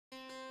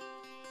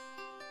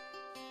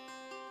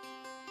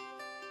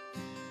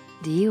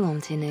Do you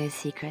want to know a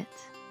secret?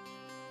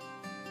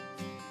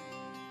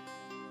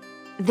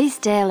 This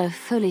tale of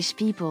foolish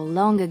people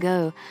long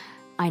ago,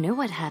 I know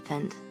what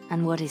happened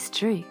and what is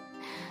true,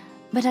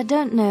 but I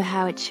don't know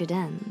how it should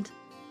end.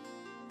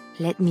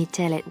 Let me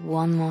tell it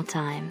one more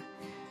time,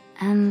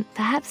 and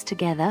perhaps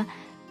together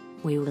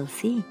we will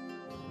see.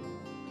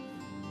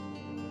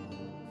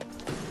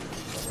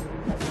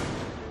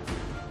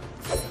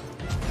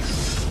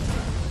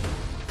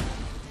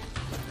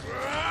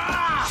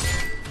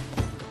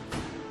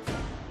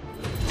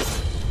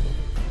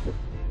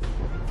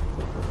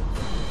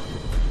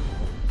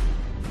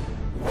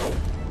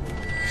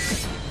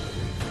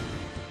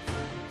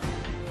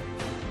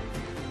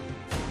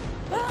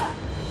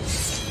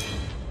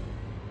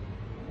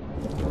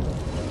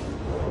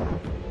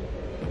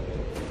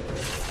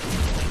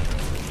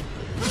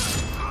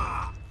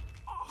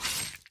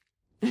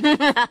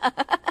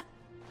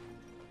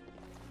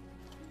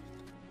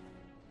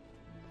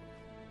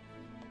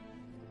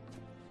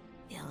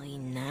 Very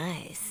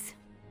nice.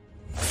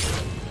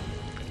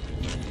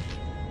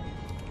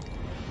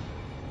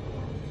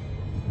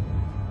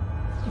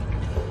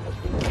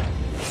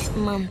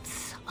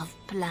 Months of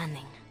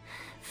planning,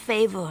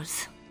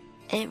 favors,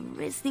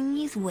 everything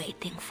is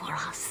waiting for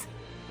us.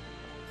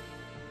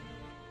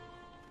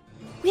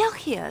 We are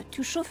here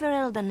to show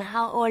Ferelden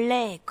how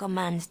Orlais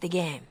commands the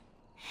game.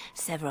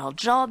 Several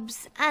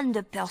jobs and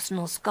a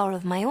personal score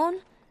of my own,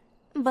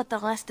 but the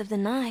rest of the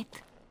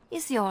night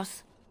is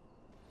yours.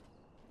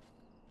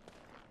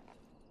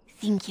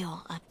 Think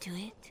you're up to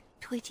it,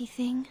 pretty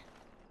thing?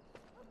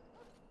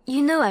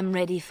 You know I'm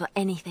ready for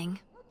anything.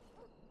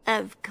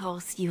 Of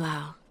course you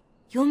are.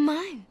 You're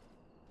mine.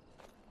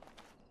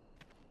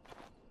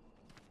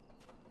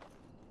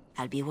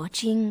 I'll be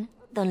watching.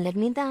 Don't let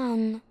me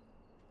down.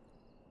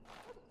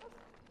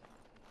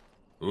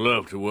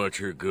 Love to watch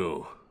her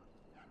go.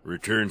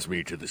 Returns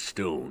me to the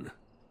stone.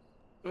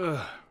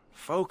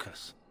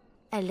 Focus.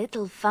 A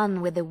little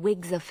fun with the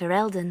wigs of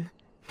Ferelden.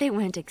 They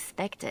won't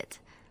expect it.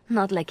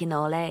 Not like in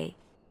Orlais.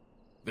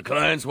 The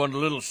clients want a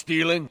little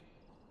stealing?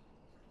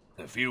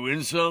 A few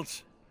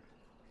insults?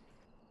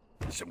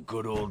 And some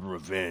good old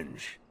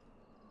revenge.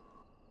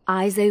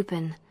 Eyes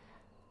open.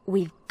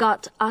 We've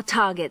got our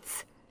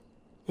targets.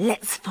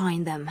 Let's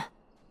find them.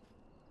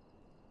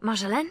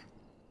 Marjolaine?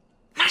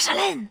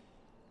 Marjolaine!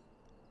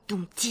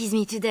 Don't tease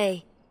me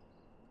today.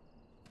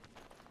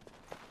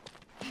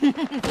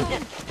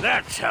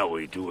 That's how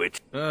we do it.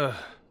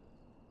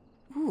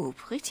 Ooh,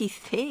 pretty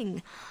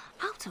thing.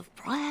 Out of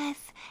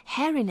breath,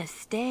 hair in a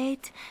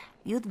state.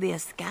 You'd be a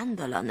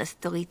scandal on the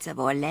streets of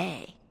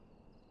Orlais.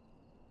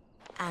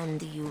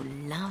 And you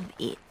love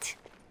it.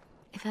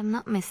 If I'm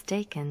not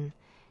mistaken,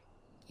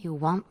 you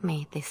want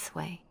me this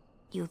way.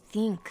 You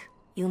think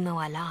you know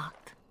a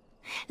lot.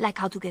 Like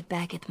how to get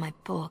back at my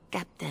poor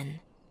captain.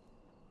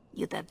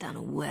 You'd have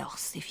done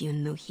worse if you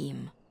knew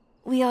him.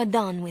 We are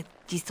done with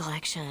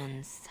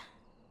distractions.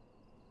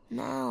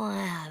 Now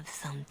I have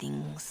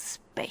something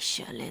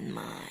special in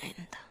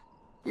mind.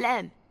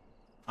 Lem.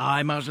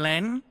 Aye,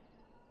 Marjolaine?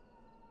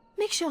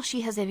 Make sure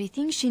she has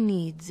everything she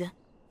needs.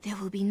 There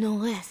will be no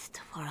rest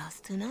for us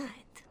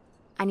tonight.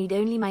 I need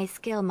only my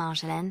skill,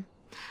 Marjolaine.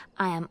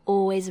 I am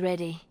always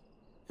ready.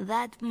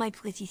 That, my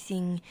pretty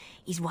thing,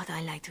 is what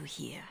I like to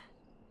hear.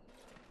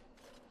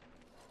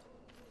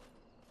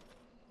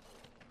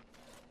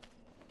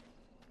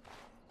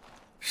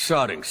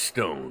 Sodding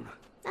stone.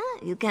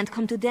 You can't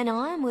come to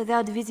Denham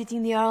without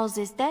visiting the Earl's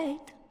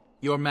estate.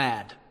 You're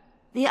mad.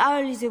 The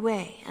Earl is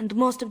away, and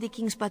most of the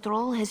King's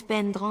patrol has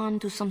been drawn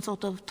to some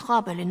sort of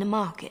trouble in the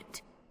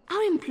market.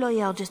 Our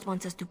employer just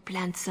wants us to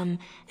plant some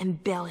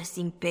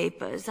embarrassing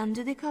papers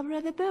under the cover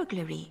of a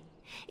burglary.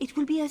 It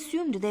will be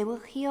assumed they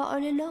were here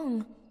all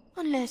along.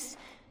 Unless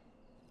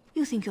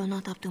you think you're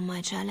not up to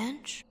my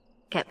challenge.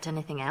 Kept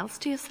anything else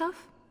to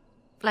yourself?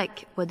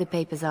 Like what the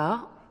papers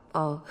are?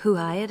 Or who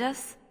hired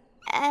us?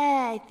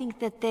 I think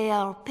that they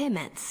are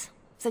payments,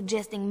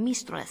 suggesting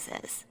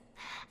mistresses.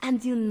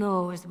 And you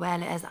know as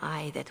well as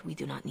I that we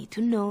do not need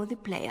to know the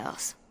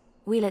players.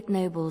 We let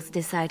nobles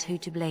decide who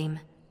to blame.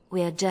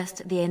 We are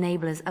just the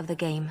enablers of the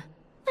game.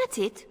 That's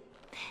it.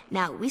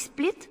 Now we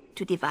split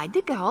to divide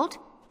the gold,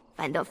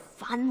 find a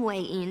fun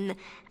way in,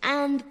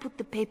 and put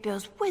the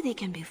papers where they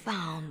can be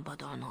found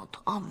but are not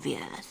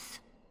obvious.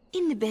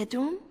 In the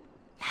bedroom,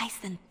 nice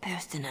and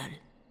personal.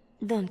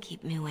 Don't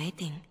keep me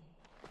waiting.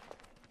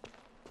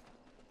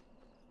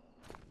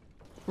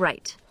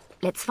 Right.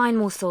 Let's find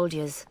more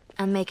soldiers,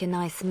 and make a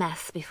nice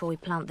mess before we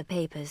plant the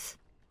papers.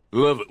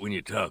 Love it when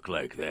you talk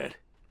like that.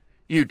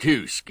 You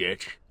too,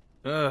 Sketch.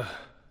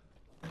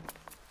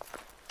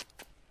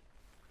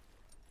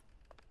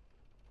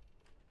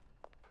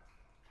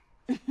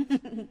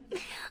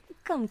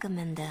 Come,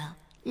 Commander.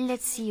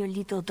 Let's see your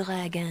little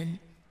dragon.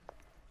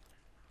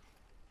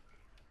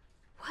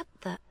 What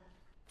the...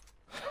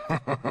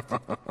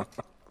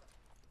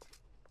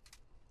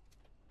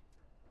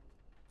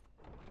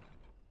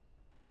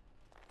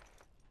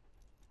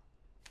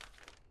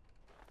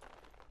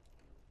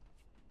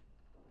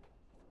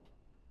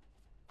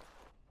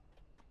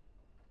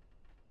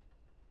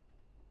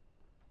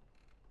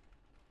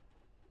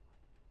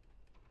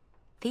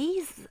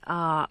 These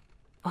are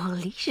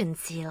Orlesian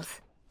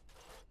seals.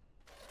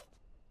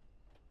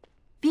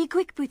 Be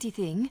quick, pretty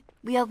thing.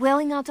 We are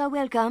wearing out our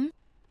welcome.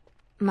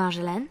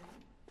 Marjolaine?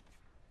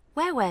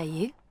 Where were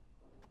you?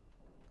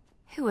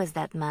 Who was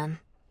that man?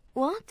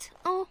 What?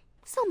 Oh,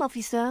 some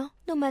officer.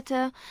 No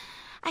matter.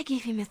 I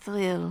gave him a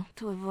thrill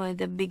to avoid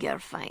a bigger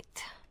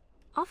fight.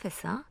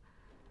 Officer?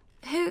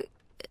 Who...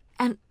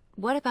 And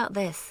what about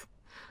this?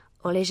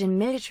 Orlesian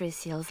military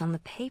seals on the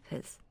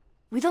papers.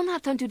 We don't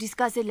have time to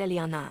discuss it,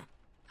 Leliana.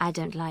 I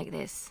don't like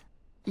this.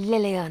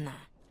 Leliana,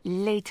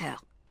 later.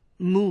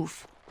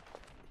 Move.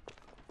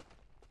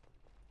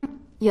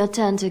 Your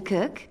turn to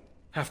cook?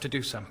 Have to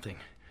do something.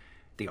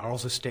 The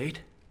Arl's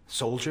estate?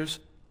 Soldiers?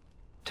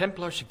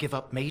 Templars should give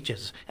up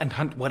mages and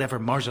hunt whatever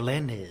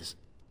Marjolaine is.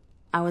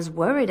 I was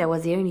worried I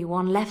was the only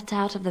one left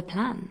out of the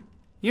plan.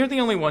 You're the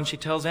only one she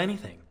tells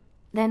anything.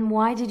 Then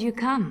why did you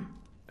come?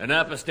 An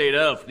apostate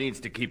elf needs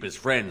to keep his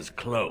friends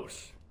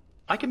close.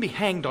 I can be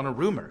hanged on a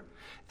rumor.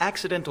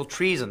 Accidental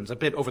treason's a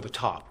bit over the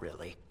top,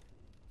 really.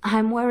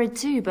 I'm worried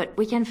too, but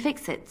we can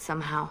fix it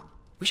somehow.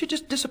 We should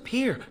just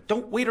disappear.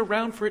 Don't wait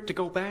around for it to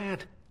go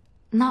bad.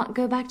 Not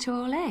go back to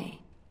Orlais?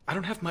 I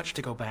don't have much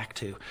to go back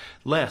to.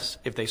 Less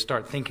if they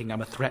start thinking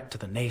I'm a threat to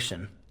the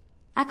nation.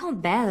 I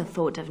can't bear the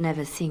thought of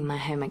never seeing my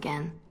home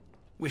again.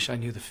 Wish I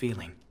knew the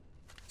feeling.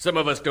 Some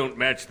of us don't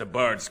match the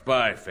bard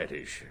spy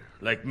fetish.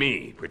 Like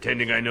me,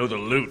 pretending I know the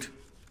loot.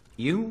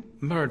 You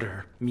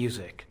murder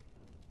music.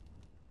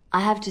 I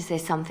have to say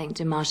something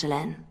to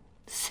Marjolaine.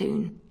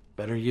 Soon.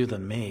 Better you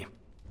than me.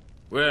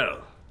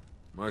 Well,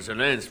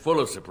 Marjolaine's full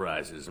of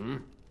surprises,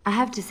 I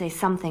have to say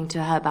something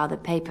to her about the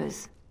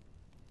papers.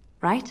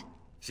 Right?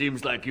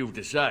 Seems like you've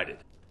decided.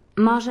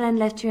 Marjolaine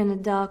left you in the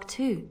dark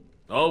too.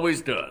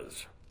 Always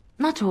does.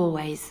 Not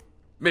always.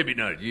 Maybe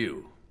not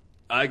you.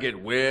 I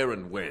get where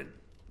and when.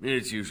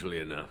 It's usually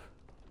enough.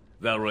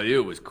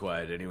 Valroyu was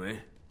quiet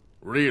anyway.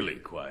 Really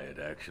quiet,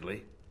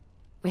 actually.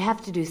 We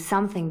have to do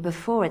something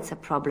before it's a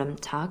problem,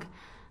 Tug.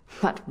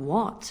 But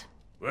what?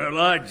 Well,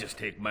 I'd just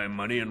take my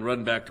money and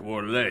run back to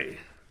Orlais.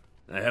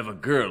 I have a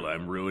girl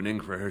I'm ruining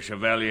for her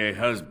chevalier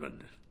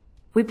husband.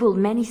 We pulled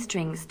many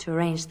strings to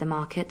arrange the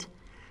market.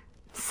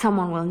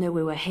 Someone will know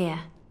we were here.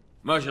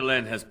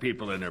 Marjolaine has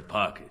people in her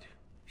pocket.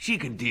 She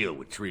can deal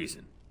with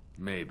treason.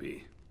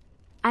 Maybe.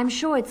 I'm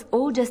sure it's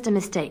all just a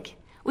mistake.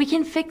 We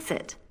can fix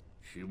it.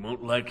 She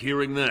won't like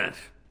hearing that.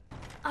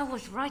 I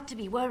was right to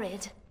be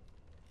worried.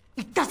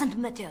 It doesn't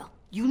matter.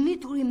 You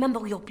need to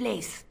remember your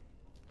place.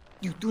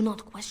 You do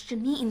not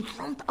question me in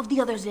front of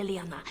the others,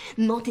 Leliana.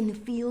 Not in the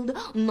field,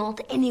 not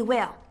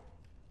anywhere.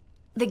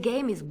 The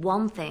game is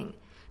one thing.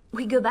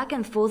 We go back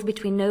and forth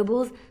between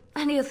nobles,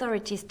 and the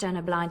authorities turn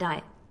a blind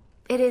eye.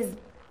 It is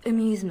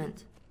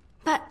amusement.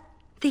 But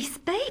these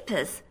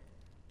papers...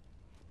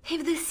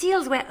 If the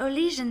seals were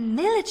Orlesian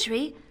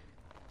military,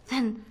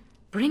 then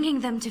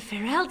bringing them to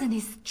Ferelden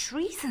is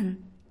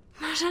treason.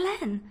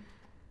 Marjolaine,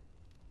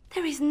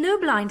 there is no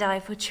blind eye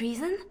for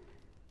treason.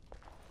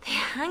 They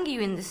hang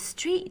you in the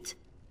street.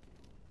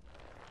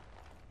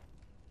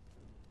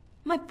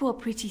 My poor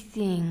pretty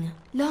thing,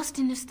 lost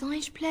in a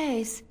strange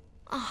place.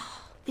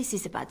 Ah, this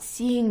is about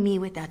seeing me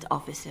with that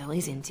officer,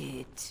 isn't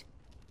it?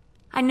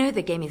 I know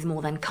the game is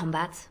more than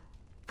combat,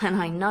 and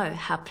I know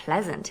how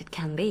pleasant it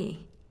can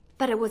be.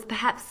 But it was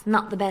perhaps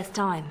not the best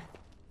time.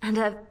 And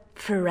a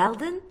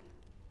Ferelden?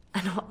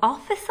 An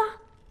officer?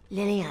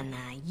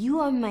 Leliana, you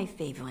are my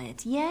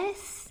favorite,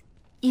 yes?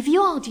 If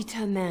you are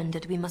determined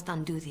that we must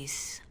undo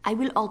this, I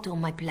will alter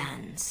my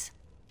plans.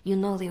 You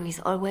know there is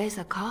always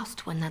a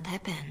cost when that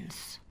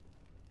happens.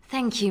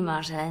 Thank you,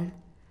 Marjolaine.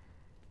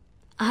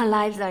 Our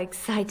lives are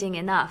exciting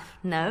enough,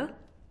 no?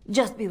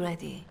 Just be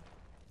ready.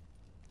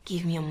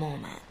 Give me a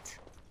moment.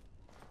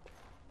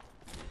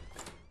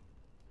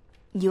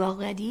 You are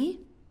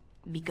ready?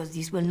 Because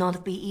this will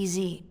not be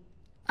easy.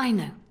 I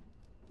know.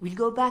 We'll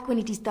go back when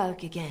it is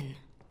dark again.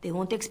 They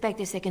won't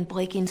expect a second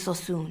break-in so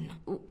soon.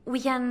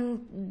 We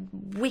can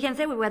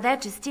say we were there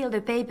to steal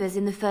the papers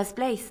in the first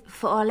place,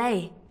 for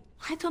Orlais.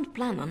 I don't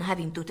plan on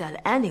having to tell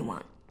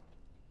anyone.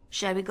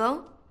 Shall we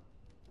go?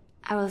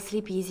 I will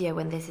sleep easier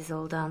when this is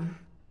all done.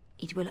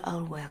 It will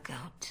all work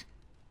out.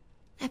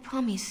 I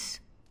promise.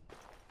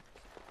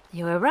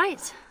 You were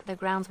right. The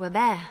grounds were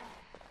bare.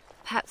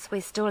 Perhaps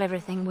we stole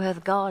everything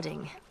worth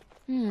guarding.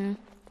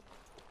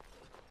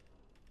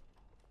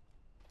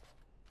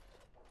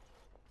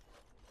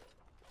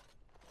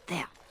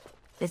 There.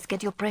 Let's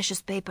get your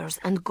precious papers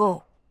and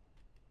go.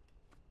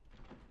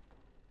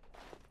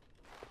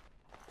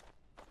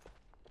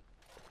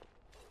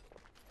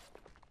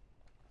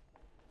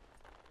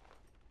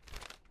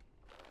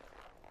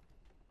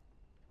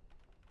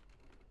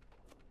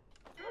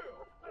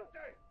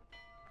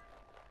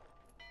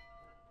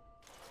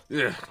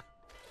 Yeah.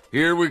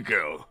 Here we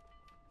go.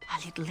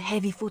 A little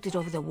heavy-footed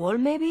over the wall,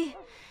 maybe?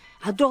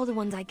 I'll draw the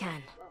ones I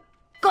can.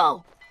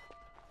 Go!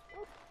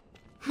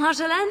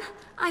 Marjolaine,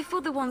 I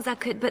fought the ones I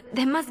could, but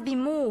there must be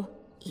more.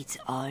 It's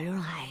all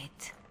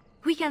right.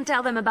 We can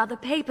tell them about the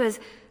papers.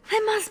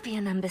 There must be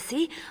an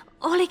embassy,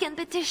 or they can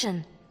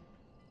petition.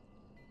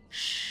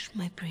 Shh,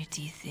 my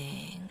pretty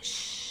thing,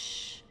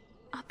 shh.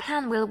 Our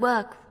plan will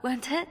work,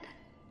 won't it?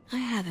 I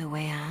have a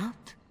way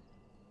out.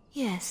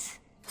 Yes.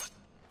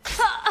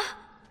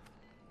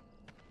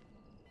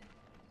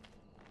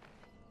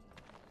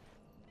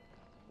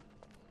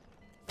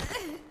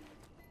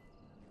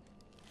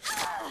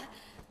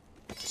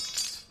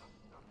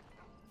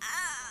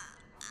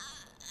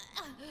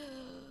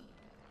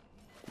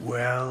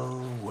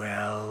 Well,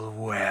 well,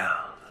 well.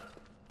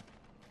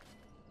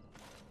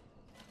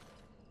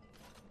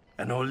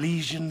 An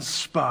Orlesian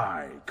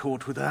spy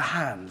caught with her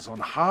hands on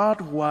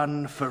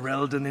hard-won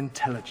Ferelden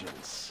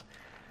intelligence.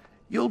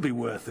 You'll be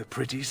worth a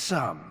pretty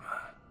sum.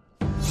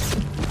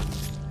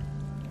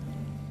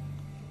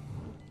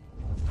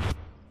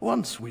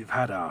 Once we've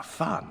had our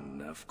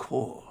fun, of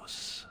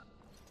course.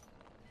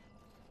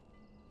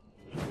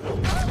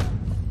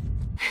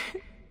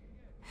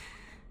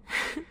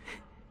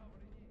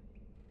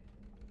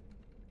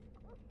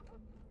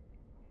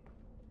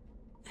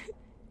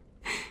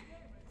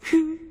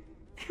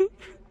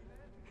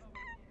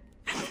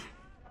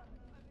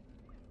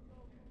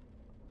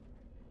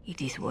 It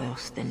is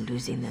worse than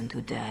losing them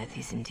to death,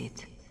 isn't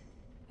it?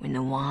 When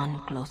the one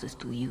closest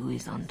to you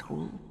is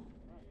untrue.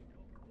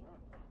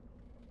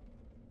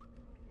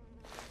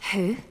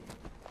 Who?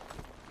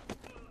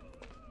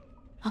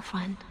 A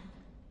friend.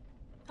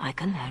 I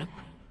can help.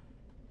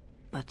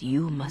 But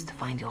you must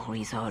find your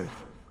resolve.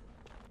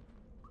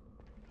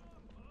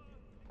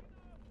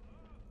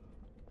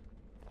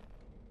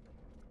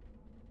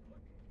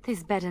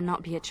 This better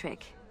not be a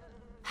trick.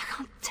 I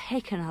can't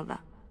take another.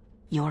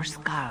 You're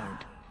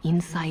scarred,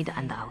 inside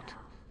and out.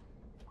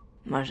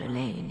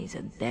 Marjolaine is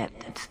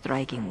adept at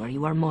striking where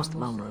you are most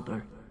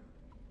vulnerable.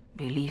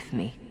 Believe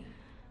me,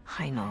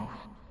 I know.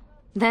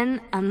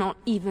 Then I'm not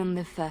even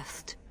the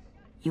first.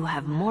 You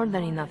have more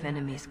than enough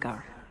enemies,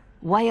 Gar.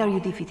 Why are you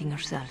defeating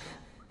yourself?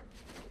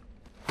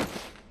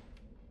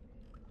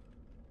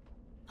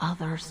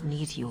 Others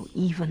need you,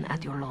 even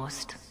at your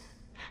lowest.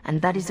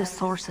 And that is a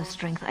source of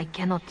strength I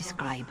cannot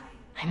describe.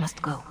 I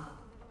must go.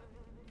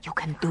 You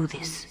can do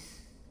this.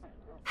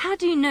 How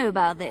do you know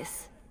about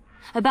this?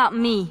 About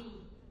me?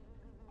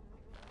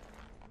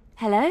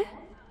 Hello?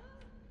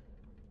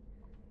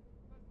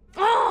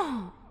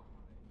 Oh!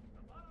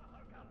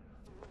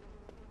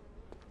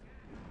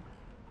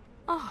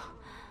 Oh.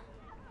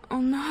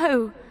 Oh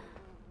no.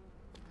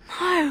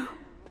 No.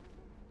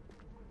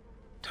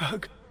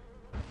 Doug.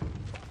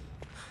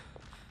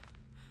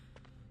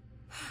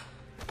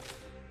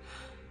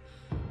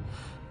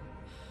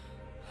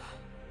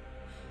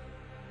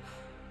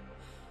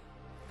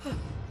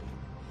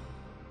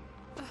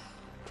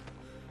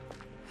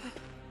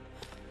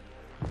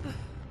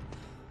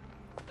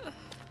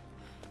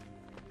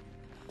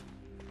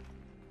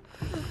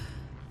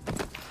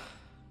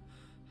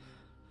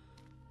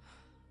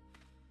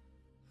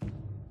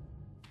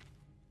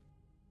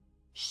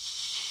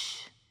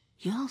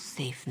 You're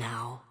safe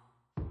now.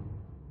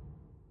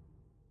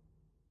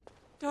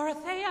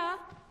 Dorothea?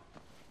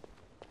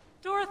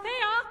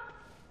 Dorothea?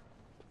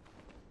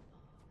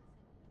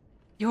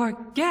 Your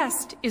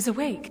guest is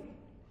awake.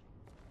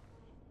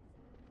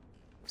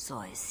 So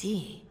I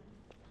see.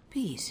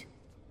 Please,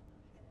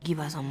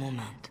 give us a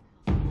moment.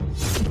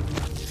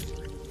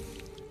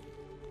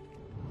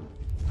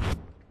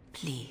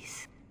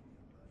 Please.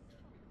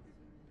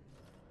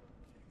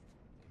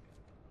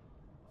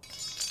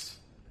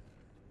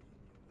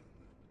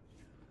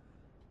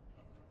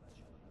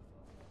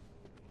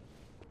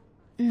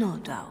 No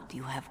doubt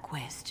you have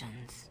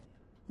questions.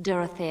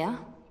 Dorothea?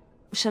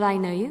 Shall I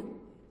know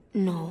you?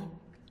 No,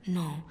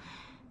 no.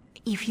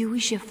 If you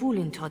wish a full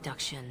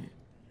introduction,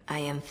 I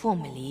am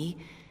formally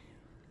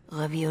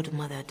Revered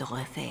Mother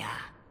Dorothea.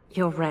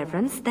 Your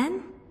Reverence,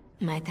 then?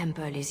 My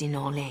temple is in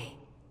Orlais.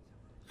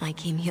 I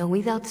came here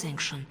without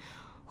sanction,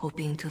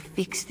 hoping to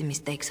fix the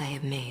mistakes I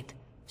have made.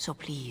 So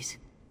please,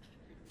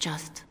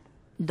 just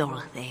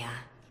Dorothea.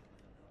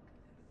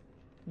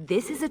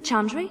 This is a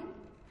chantry?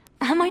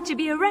 Am I to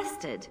be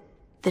arrested?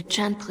 The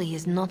chantry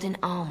is not an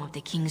arm of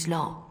the King's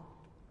law.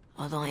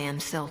 Although I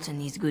am certain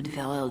these good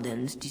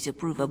Fereldans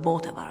disapprove of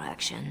both of our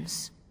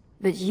actions.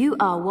 But you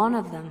are one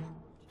of them.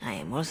 I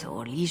am also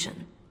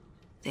Orlesian.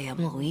 They have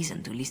no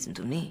reason to listen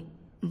to me.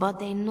 But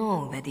they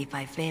know that if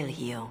I fail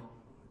here,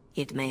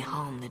 it may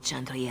harm the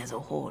chantry as a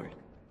whole.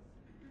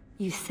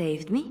 You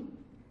saved me?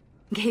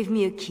 Gave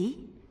me a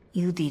key?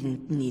 You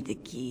didn't need a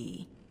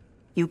key.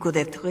 You could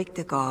have tricked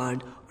a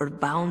guard, or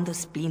bound a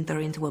splinter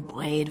into a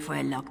braid for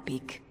a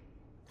lockpick.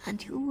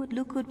 And you would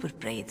look good with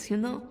braids, you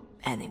know?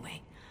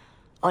 Anyway,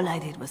 all I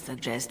did was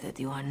suggest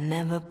that you are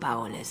never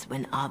powerless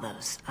when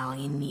others are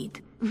in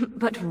need.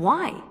 But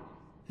why?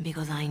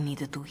 Because I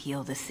needed to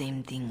hear the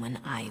same thing when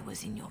I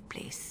was in your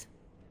place.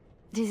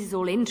 This is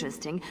all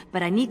interesting,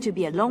 but I need to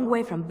be a long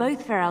way from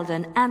both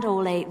Ferelden and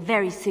Orlais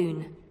very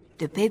soon.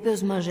 The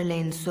papers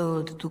Marjolaine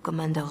sold to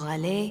Commander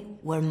Raleigh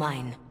were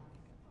mine.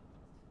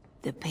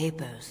 The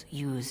papers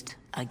used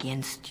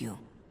against you.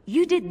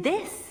 You did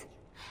this?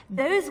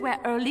 Those were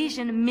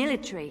Orlesian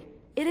military.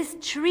 It is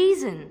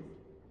treason.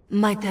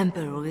 My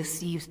temple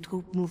receives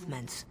troop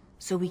movements,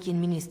 so we can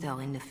minister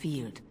in the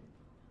field.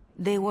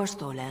 They were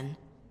stolen,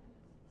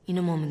 in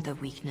a moment of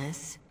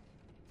weakness.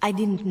 I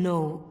didn't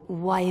know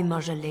why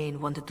Marjolaine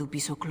wanted to be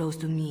so close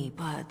to me,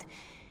 but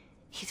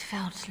it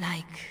felt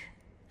like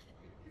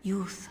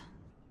youth.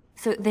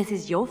 So this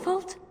is your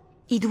fault?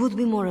 It would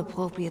be more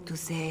appropriate to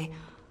say,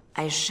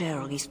 I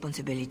share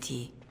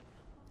responsibility.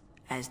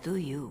 As do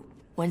you.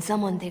 When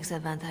someone takes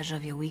advantage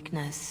of your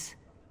weakness,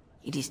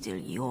 it is still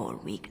your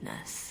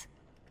weakness.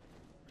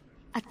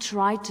 I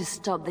tried to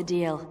stop the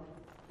deal.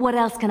 What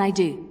else can I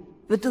do?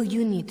 What do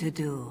you need to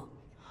do?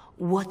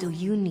 What do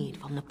you need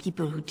from the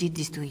people who did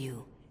this to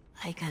you?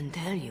 I can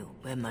tell you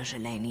where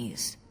Marjolaine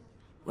is,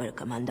 where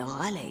Commander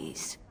Raleigh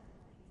is.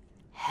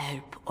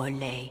 Help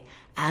Ole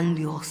and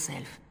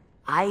yourself.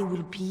 I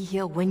will be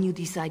here when you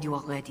decide you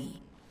are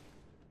ready.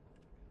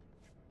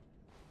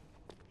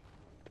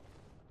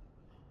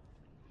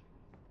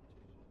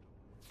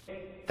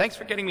 Thanks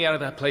for getting me out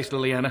of that place,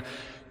 Leliana.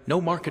 No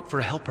market for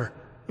a helper.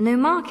 No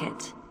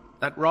market?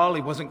 That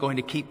Raleigh wasn't going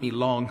to keep me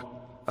long.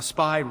 A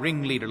spy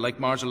ringleader like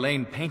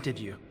Marjolaine painted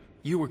you.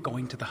 You were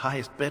going to the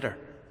highest bidder.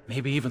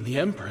 Maybe even the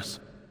Empress.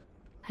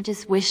 I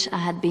just wish I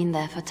had been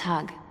there for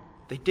Tug.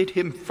 They did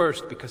him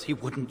first because he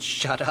wouldn't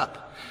shut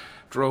up.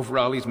 Drove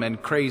Raleigh's men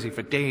crazy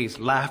for days,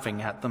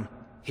 laughing at them.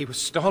 He was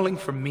stalling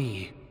for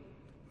me.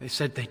 They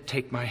said they'd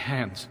take my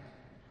hands.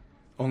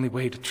 Only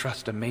way to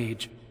trust a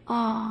mage.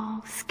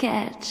 Oh,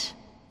 sketch.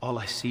 All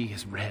I see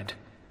is red.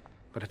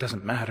 But it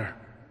doesn't matter.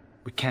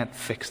 We can't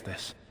fix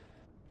this.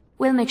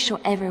 We'll make sure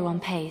everyone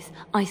pays,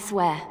 I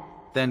swear.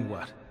 Then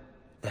what?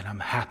 Then I'm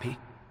happy?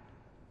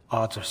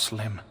 Odds are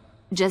slim.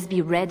 Just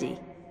be ready.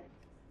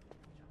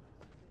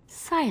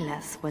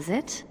 Silas, was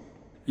it?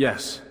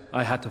 Yes,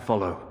 I had to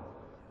follow.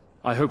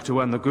 I hope to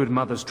earn the good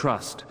mother's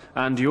trust,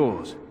 and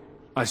yours.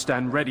 I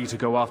stand ready to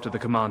go after the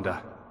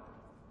commander.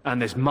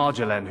 And this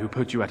Marjolaine who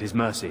put you at his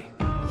mercy.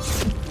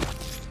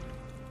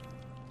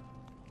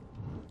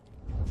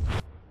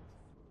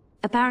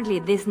 Apparently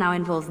this now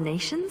involves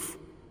nations?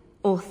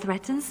 Or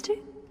threatens to?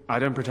 I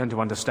don't pretend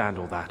to understand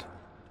all that.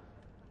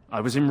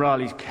 I was in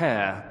Raleigh's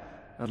care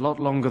a lot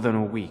longer than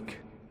a week.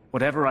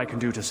 Whatever I can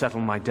do to settle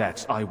my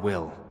debts, I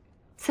will.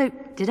 So,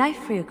 did I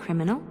free a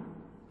criminal?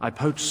 I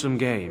poached some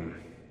game.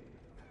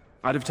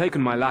 I'd have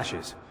taken my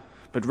lashes,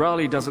 but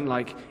Raleigh doesn't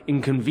like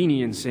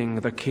inconveniencing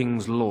the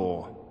king's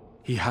law.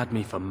 He had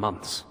me for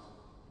months.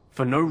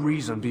 For no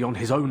reason beyond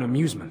his own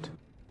amusement.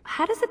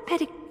 How does a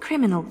petty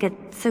criminal get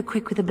so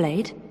quick with a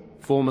blade?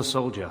 Former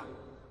soldier.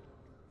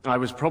 I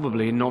was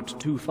probably not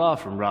too far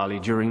from Raleigh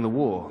during the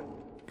war.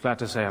 Glad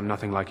to say I'm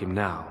nothing like him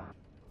now.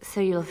 So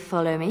you'll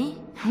follow me?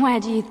 Where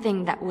do you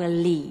think that will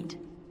lead?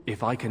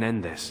 If I can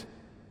end this,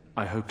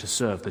 I hope to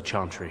serve the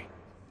Chantry.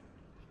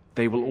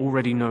 They will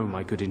already know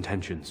my good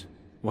intentions.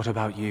 What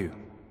about you?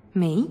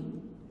 Me?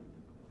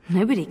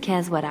 Nobody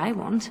cares what I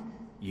want.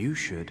 You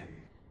should.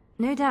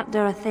 No doubt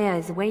Dorothea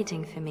is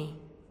waiting for me.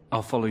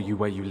 I'll follow you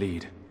where you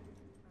lead.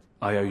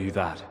 I owe you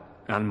that,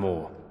 and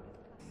more.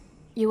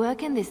 You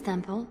work in this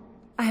temple?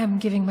 I am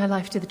giving my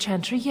life to the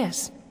Chantry,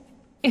 yes.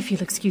 If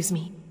you'll excuse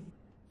me.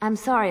 I'm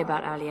sorry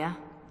about earlier.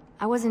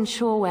 I wasn't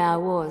sure where I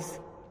was.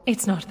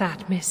 It's not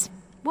that, miss.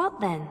 What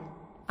then?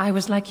 I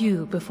was like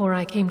you before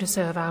I came to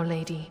serve Our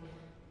Lady.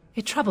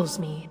 It troubles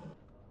me.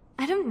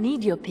 I don't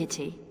need your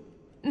pity.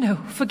 No,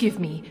 forgive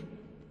me.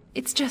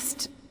 It's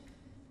just...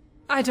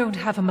 I don't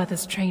have a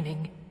mother's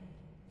training.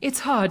 It's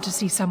hard to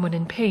see someone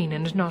in pain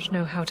and not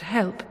know how to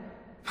help.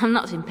 I'm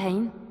not in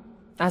pain.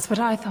 That's what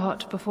I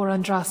thought before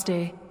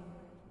Andraste.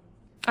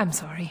 I'm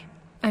sorry.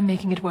 I'm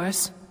making it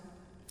worse.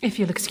 If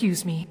you'll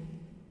excuse me.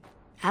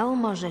 Our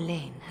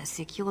Marjolaine has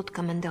secured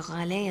Commander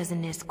Raleigh as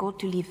an escort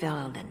to leave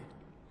Verelden.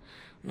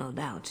 No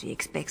doubt she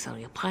expects a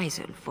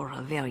reprisal for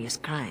her various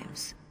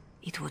crimes.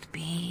 It would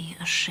be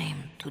a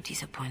shame to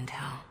disappoint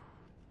her.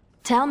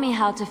 Tell me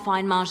how to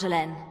find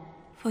Marjolaine.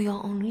 For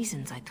your own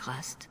reasons, I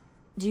trust.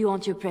 Do you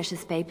want your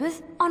precious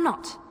papers, or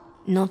not?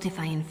 Not if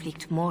I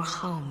inflict more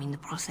harm in the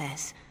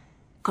process.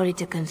 Call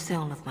it a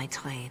concern of my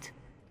trade.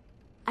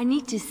 I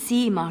need to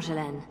see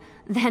Marjolaine.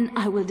 Then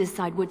I will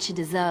decide what she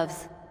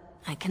deserves.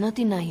 I cannot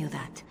deny you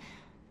that.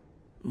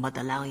 But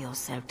allow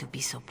yourself to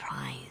be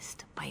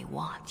surprised by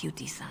what you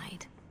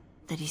decide.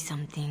 That is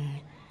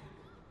something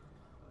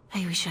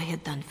I wish I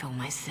had done for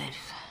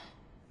myself.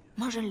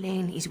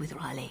 Marjolaine is with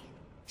Raleigh,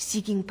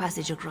 seeking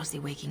passage across the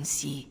waking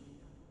sea.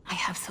 I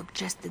have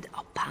suggested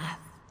a path.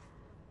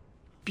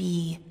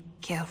 Be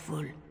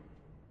careful.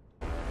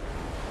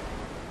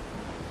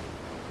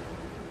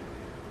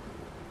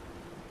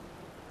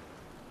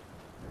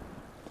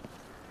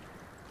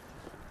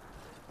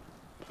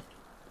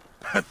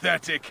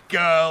 Pathetic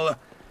girl.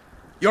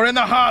 You're in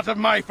the heart of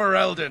my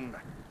Ferelden.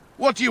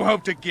 What do you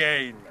hope to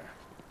gain?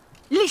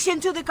 Listen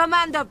to the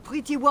commander,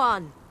 pretty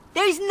one.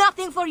 There is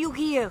nothing for you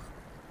here.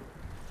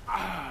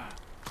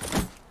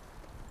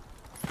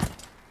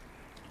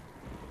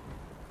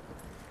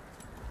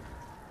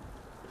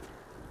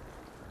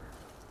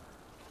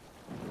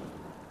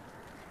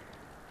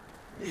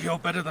 You're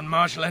better than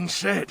Marjolaine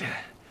said.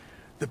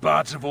 The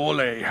bards of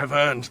Orlais have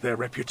earned their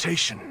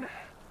reputation.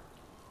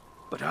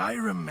 But I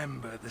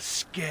remember the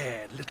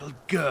scared little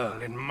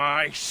girl in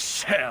my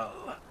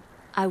cell.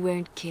 I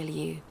won't kill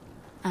you.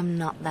 I'm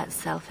not that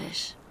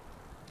selfish.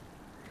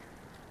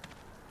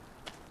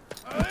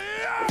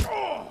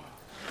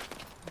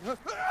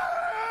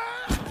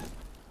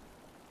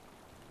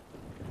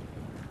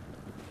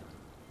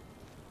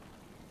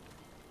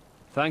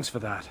 Thanks for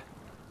that.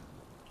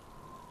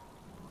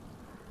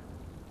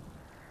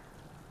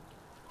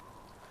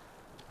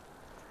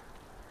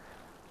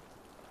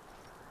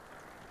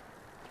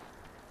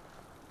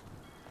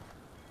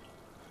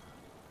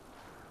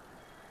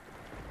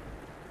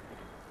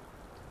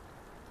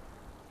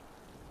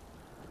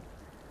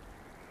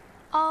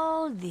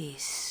 All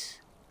this.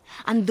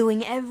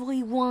 Undoing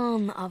every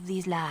one of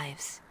these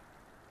lives.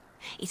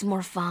 It's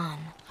more fun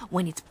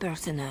when it's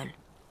personal.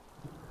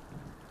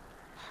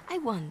 I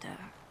wonder,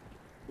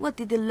 what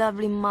did the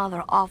lovely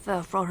mother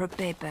offer for her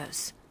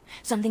papers?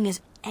 Something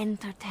as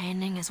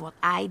entertaining as what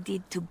I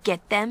did to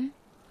get them?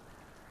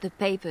 The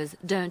papers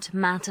don't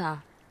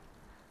matter.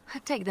 I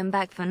take them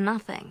back for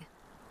nothing.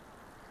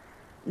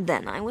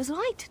 Then I was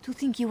right to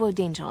think you were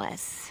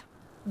dangerous.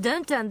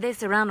 Don't turn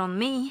this around on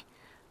me.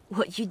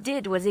 What you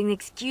did was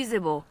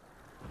inexcusable.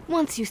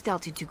 Once you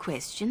started to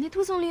question, it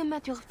was only a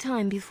matter of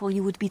time before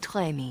you would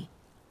betray me.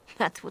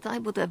 That's what I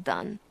would have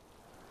done.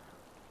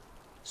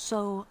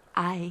 So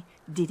I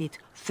did it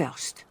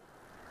first.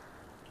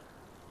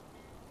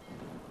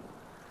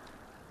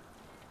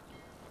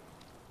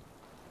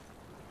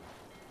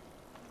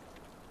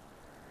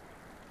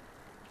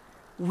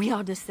 We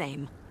are the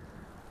same.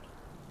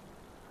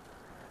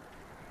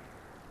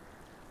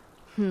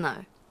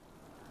 No.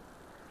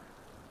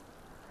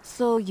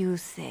 So you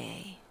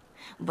say.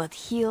 But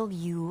here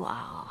you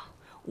are,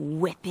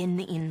 weapon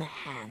in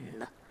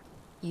hand.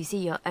 You see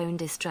your own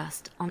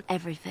distrust on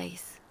every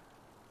face.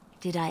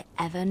 Did I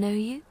ever know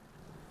you?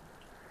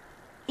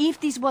 If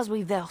this was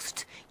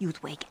reversed,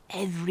 you'd wake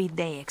every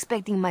day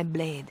expecting my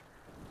blade.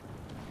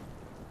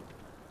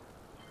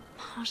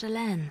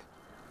 Marjolaine,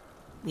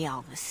 We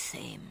are the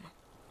same.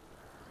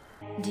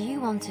 do you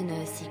want to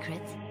know a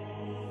secret?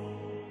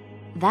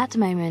 That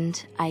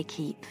moment I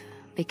keep,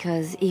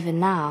 because even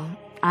now,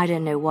 I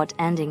don't know what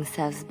ending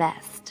serves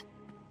best.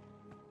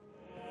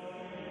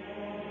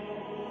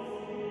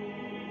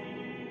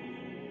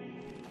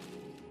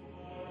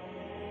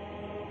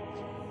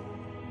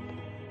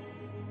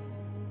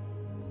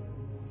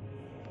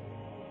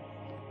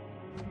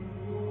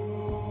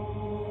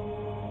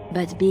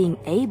 But being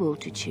able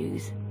to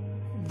choose,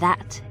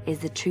 that is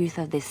the truth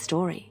of this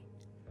story.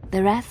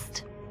 The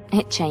rest,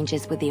 it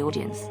changes with the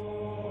audience.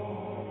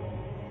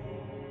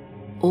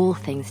 All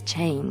things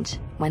change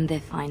when they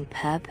find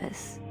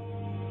purpose.